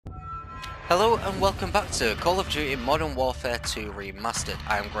Hello and welcome back to Call of Duty Modern Warfare 2 Remastered.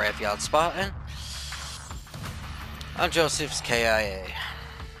 I am Graveyard Spartan. I'm Joseph's KIA.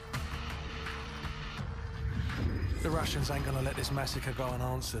 The Russians ain't gonna let this massacre go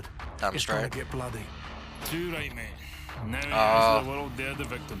unanswered. Damn It's straight. gonna get bloody. Too right, mate. Now the world dare the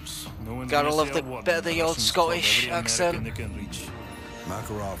victims. No one's Gotta gonna love say the a word. bit of the old Russians killed Scottish every accent. American they can reach.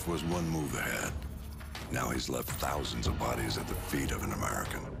 Makarov was one move ahead. Now he's left thousands of bodies at the feet of an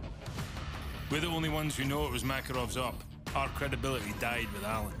American. We're the only ones who know it was Makarov's op. Our credibility died with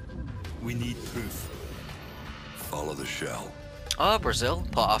Allen. We need proof. Follow the shell. Oh, Brazil.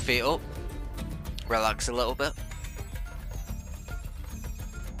 Put our feet up. Relax a little bit.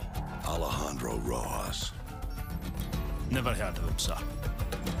 Alejandro Rojas. Never heard of him, sir.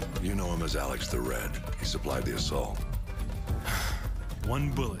 You know him as Alex the Red. He supplied the assault. One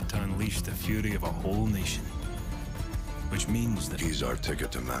bullet to unleash the fury of a whole nation. Which means that He's our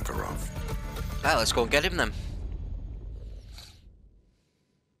ticket to Makarov. Right, let's go and get him then.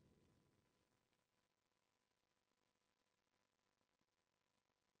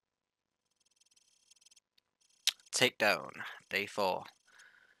 Takedown, day 4.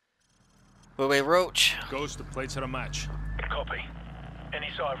 Where we Roach? Ghost, the plates are a match. Copy. Any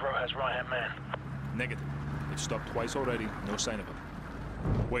side of Rojas' right-hand man. Negative. They've stopped twice already, no sign of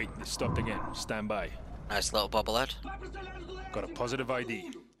him. Wait, they stopped again. Stand by. Nice little bobblehead. Got a positive ID.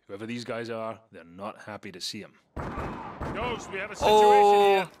 Whoever these guys are, they're not happy to see him. Ghost, we have a situation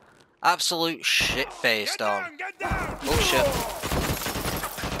here. Absolute shit faced on. Get down! Oh shit.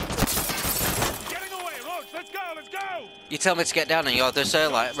 Getting away, Roach, let's go! You tell me to get down and you're just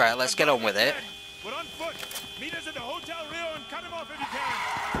like, right, let's get on with it. We're on foot. Meet us at the Hotel Rio and cut him off if you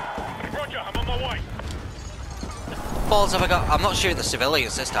can. Roger, I'm on my way. Balls have I got? I'm not shooting the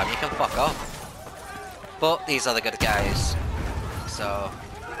civilians this time, you can fuck off. But these are the good guys. So,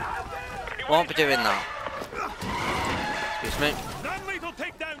 won't be doing that. Excuse me. Non-lethal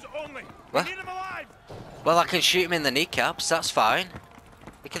takedowns only. What? We need him alive. Well, I can shoot him in the kneecaps, that's fine.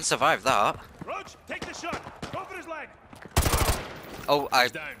 We can survive that. Roach, take the shot. Go for his leg. Oh,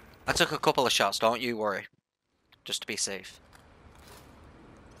 He's down. I took a couple of shots, don't you worry. Just to be safe.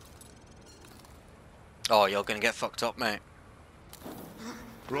 Oh, you're gonna get fucked up, mate.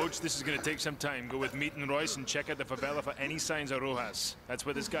 Roach, this is going to take some time. Go with Meat and Royce and check out the favela for any signs of Rojas. That's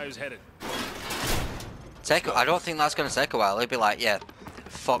where this guy is headed. I don't think that's gonna take a while. He'll be like, yeah,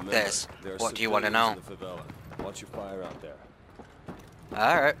 fuck this. What do you want to know? Watch your fire out there.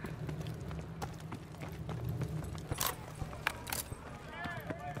 Alright.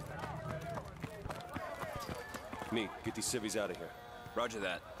 Me, get these civvies out of here. Roger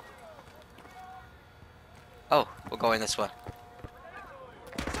that. Oh, we're going this way.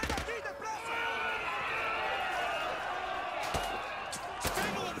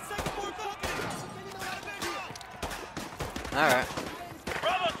 Alright.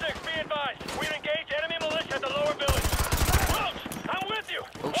 Bravo 6, be advised. We've engaged enemy militia at the lower village. Roach, I'm with you.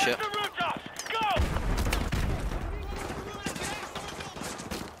 Oh, shit. Watch the rooftops. Go!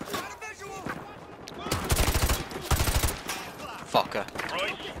 Fucker.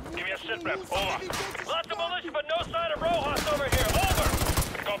 Royce, give me a sit rep. Over. Lots of militia, but no sign of Rojas over here. Over.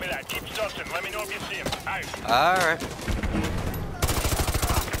 Copy that. Keep searching. Let me know if you see him. Out. Alright.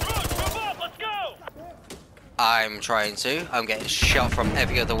 Roach, move up. Let's go. I'm trying to. I'm getting shot from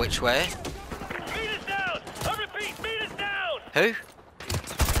every other which way. Meet us down. I repeat, meet us down. Who?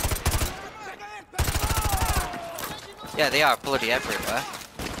 Yeah, they are bloody everywhere.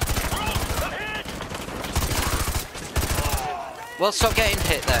 Roach, I'm hit. Well, stop getting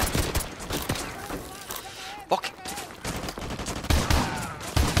hit then. Fuck.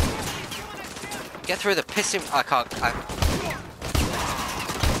 Get through the pissing. I can't.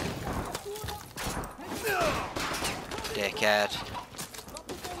 Dickhead.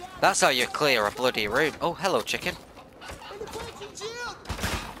 That's how you clear a bloody room. Oh, hello, chicken.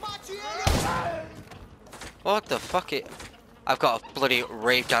 What the fuck it? I've got a bloody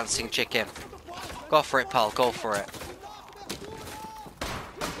rave dancing chicken. Go for it, pal. Go for it.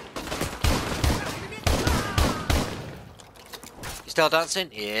 You still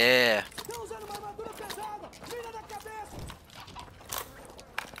dancing? Yeah.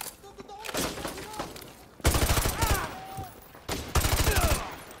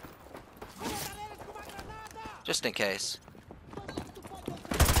 Just in case.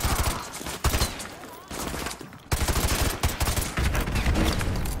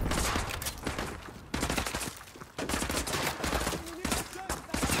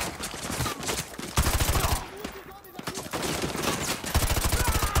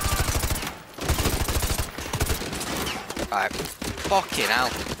 Alright. Fucking hell.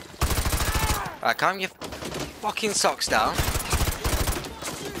 Right, calm your fucking socks down.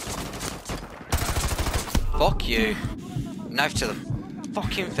 Fuck you. Knife to the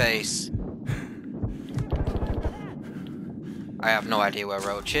fucking face. I have no idea where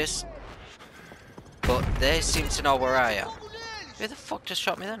Roach is. But they seem to know where I am. Who the fuck just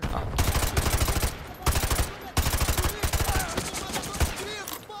shot me then? Oh.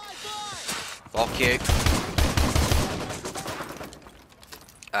 Fuck you.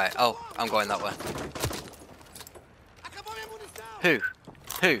 Alright, oh, I'm going that way.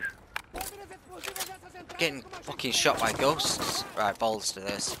 Who? Getting fucking shot by ghosts. Right, balls to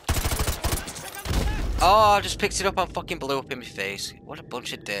this. Oh, I just picked it up and fucking blew up in my face. What a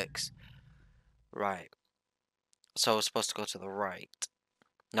bunch of dicks. Right. So we're supposed to go to the right.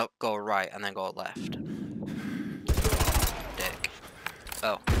 No, go right and then go left. Dick.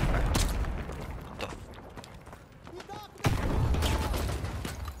 Oh, right. Duh.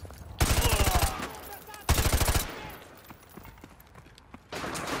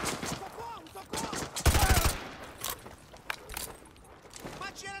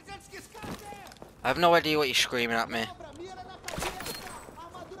 I have no idea what you're screaming at me.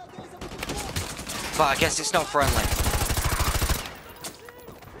 But I guess it's not friendly.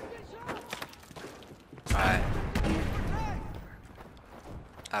 Alright.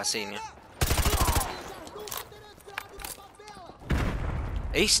 I've seen you.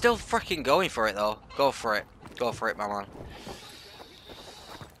 He's still freaking going for it though. Go for it. Go for it, my man.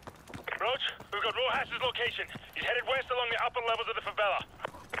 Roach, we've got Rojas's location. He's headed west along the upper levels of the favela.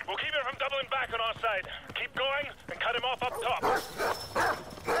 We'll keep him from doubling back on our side. Keep going and cut him off up top. There's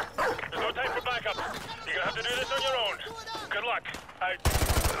no time for backup. You're gonna have to do this on your own. Good luck.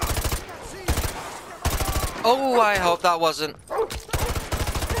 Oh, I hope that wasn't.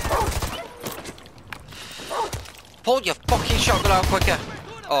 Pull your fucking shotgun out quicker.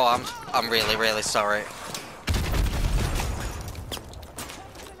 Oh, I'm really, really sorry.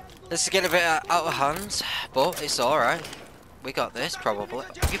 This is getting a bit out of hand, but it's alright. We got this, probably.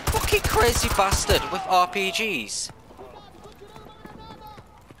 You fucking crazy bastard with RPGs.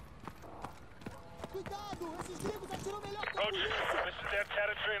 Roach, this is their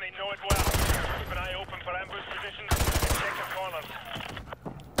territory and they know it well. Keep an eye open for ambush positions and check the corners.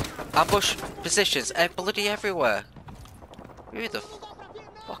 Ambush positions, bloody everywhere. Who the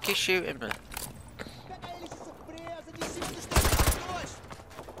fuck is shooting me?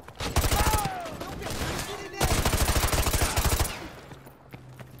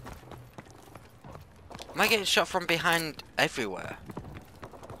 Am I getting shot from behind everywhere?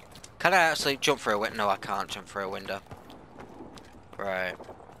 Can I actually jump through a window? No, I can't jump through a window. Right.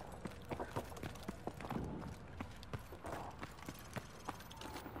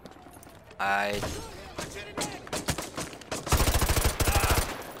 I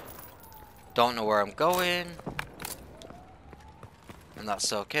don't know where I'm going. And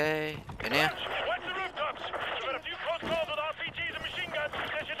that's okay. In here? Watch the rooftops! We've got a few close calls with RPGs and machine guns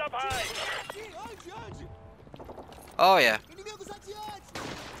positioned up high. Oh yeah.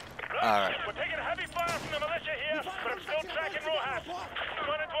 Right. Alright. We're taking heavy fire from the militia here, but I'm still tracking Rojas. We're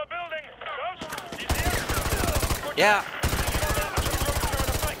going into a building. Ghost, you see him? Yeah.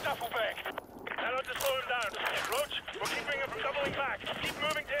 Now not to slow him down. Roach, we're keeping him from doubling back. Keep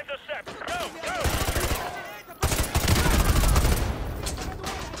moving to intercept. Go, go!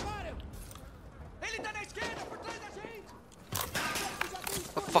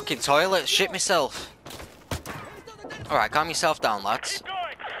 A fucking toilet. Shit myself. Alright, calm yourself down, lads. Keep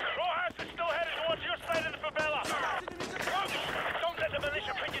going! Rojas is still headed towards your side of the favela. Roach, don't let the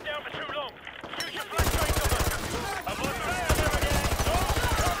militia pin you down for too long. Use your flashlight cover. Avoid fire there again.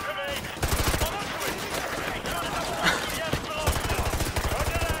 Don't talk to me. Hold on to it. Be sure to double check the gas below.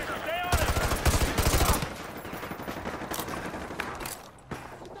 Roger that. Stay on it.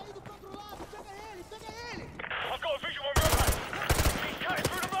 I've got a visual on Rojas. He's cutting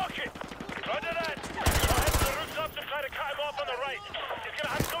through the market. Roger that. I'll head to the rooftops and try to cut him off on the right. He's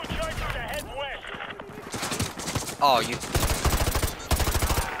gonna have no choice but to head west. Oh, you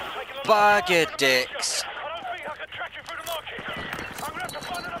bag of dicks. I don't think I can track you through the market. I'm gonna have to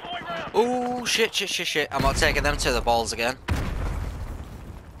find another way round. Oh, shit. I'm not taking them to the balls again. Be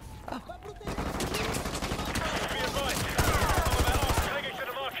advised. I'm about half taking to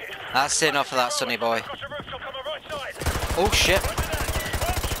the market. That's enough of that, sonny boy. Across the roof, she'll come on right side. Oh, shit. Roger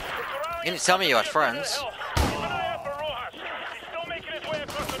that. You didn't tell me you had friends. Keep an eye out for Rojas. He's still making his way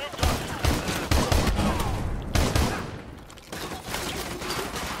across the rooftop.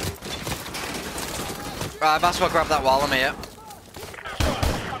 Right, I might as well grab that while I'm here. I've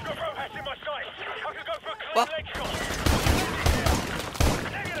got Rojas in my sight. I could go for a clean What? leg shot.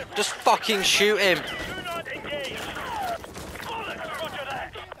 Negative. Just fucking shoot him. Do not engage. Bullets, roger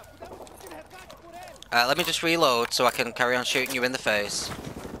that. Let me just reload so I can carry on shooting you in the face.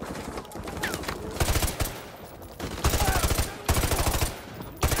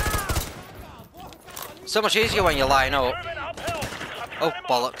 So much easier when you line up. Moving uphill. Oh,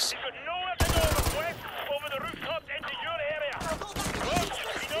 bollocks. You've got nowhere to go west over the rooftops into your area. Roach,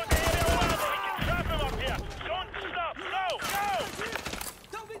 he knows the area well, but we can trap him up here. Don't stop. Go, go.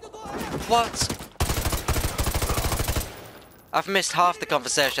 What? I've missed half the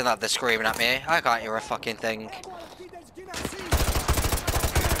conversation that they're screaming at me. I can't hear a fucking thing.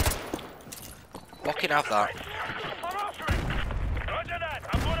 Fucking have that. I'm after him. Roger that.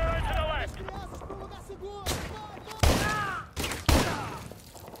 I'm going around to the left.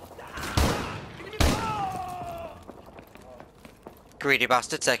 Greedy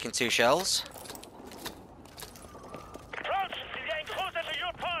bastard taking 2 shells. Roach, he's getting closer to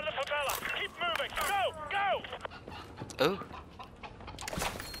your part of the favela. Keep moving. Go, go. Ooh.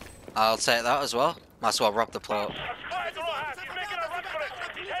 I'll take that as well. Might as well rob the plot. I've spotted Rojas. He's making a run for it.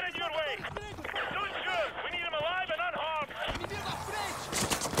 He's headed your way. Don't shoot. We need him alive and unharmed.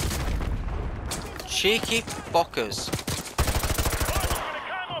 Cheeky fuckers. Roach, you're gonna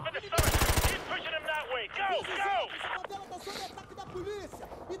climb up in the stomach. Keep pushing him that way. Go, go.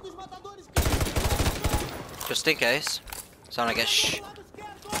 Just in case. Someone gets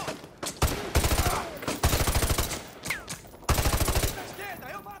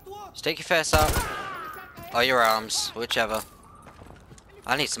Stick your face out. Or your arms, whichever.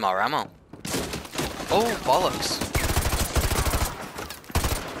 I need some more ammo. Oh, bollocks.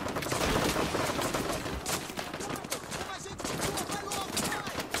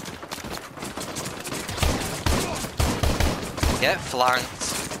 Get flanked.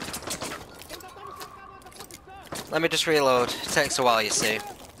 Let me just reload. It takes a while, you see.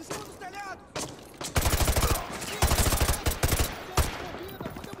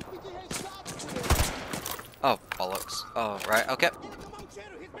 Oh, bollocks. Oh, right, okay.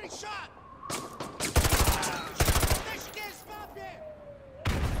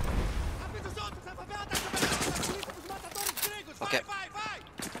 Okay.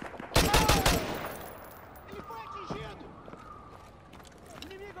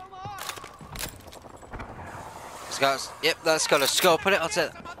 Yep, that's got a scope on it. I'll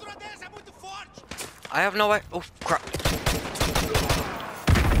take that. I have no way. Oh, crap.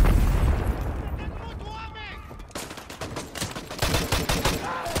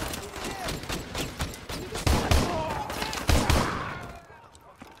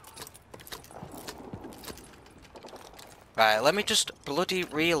 Right, let me just bloody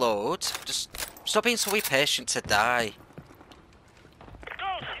reload. Just stop being so impatient to die. Go,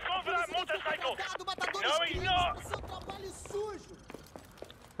 he's going for that motorcycle. No, he's not.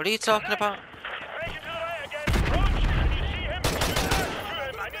 What are you talking about? Breaking to the right again. Roach, can you see him? Shoot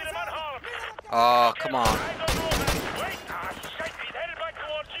him. I need him unharmed. Oh, come on. Eyes on Rojas. Wait. Ah, shite. He's headed back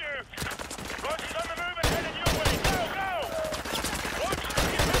towards you. Roach, he's on the move and headed your way. Go, go. Roach,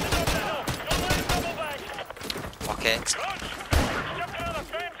 he's headed up the hill. Don't let him double back. Fuck it. Roach, he's jumped out of the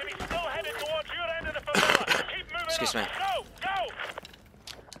fence and he's still headed towards your end of the favela. Keep moving Excuse me. up. Go, go.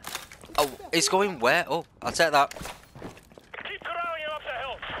 Oh, he's going where? Oh, I'll take that. Keep corralling him up the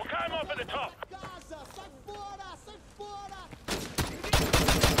hill. We'll climb up at the top.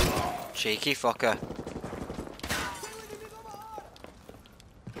 Cheeky fucker. Where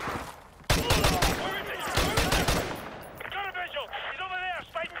is he? Got a visual. He's over there,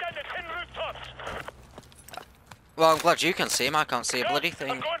 spiking down the tin rooftops. Well, I'm glad you can see him. I can't see a bloody I'm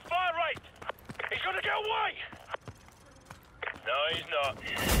thing. going far right. He's gonna get away. No, he's not.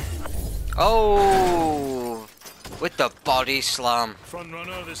 Oh, with the body slam. Front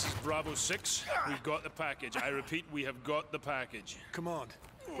runner, this is Bravo 6. We've got the package. I repeat, we have got the package. Command,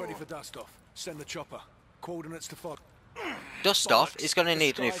 ready for dust off. Send the chopper. Coordinates to fog. Dust off. He's gonna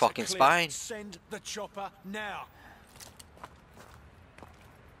need a new fucking spine. Send the chopper now.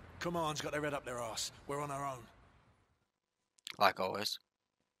 Command's got their head up their arse. We're on our own. Like always.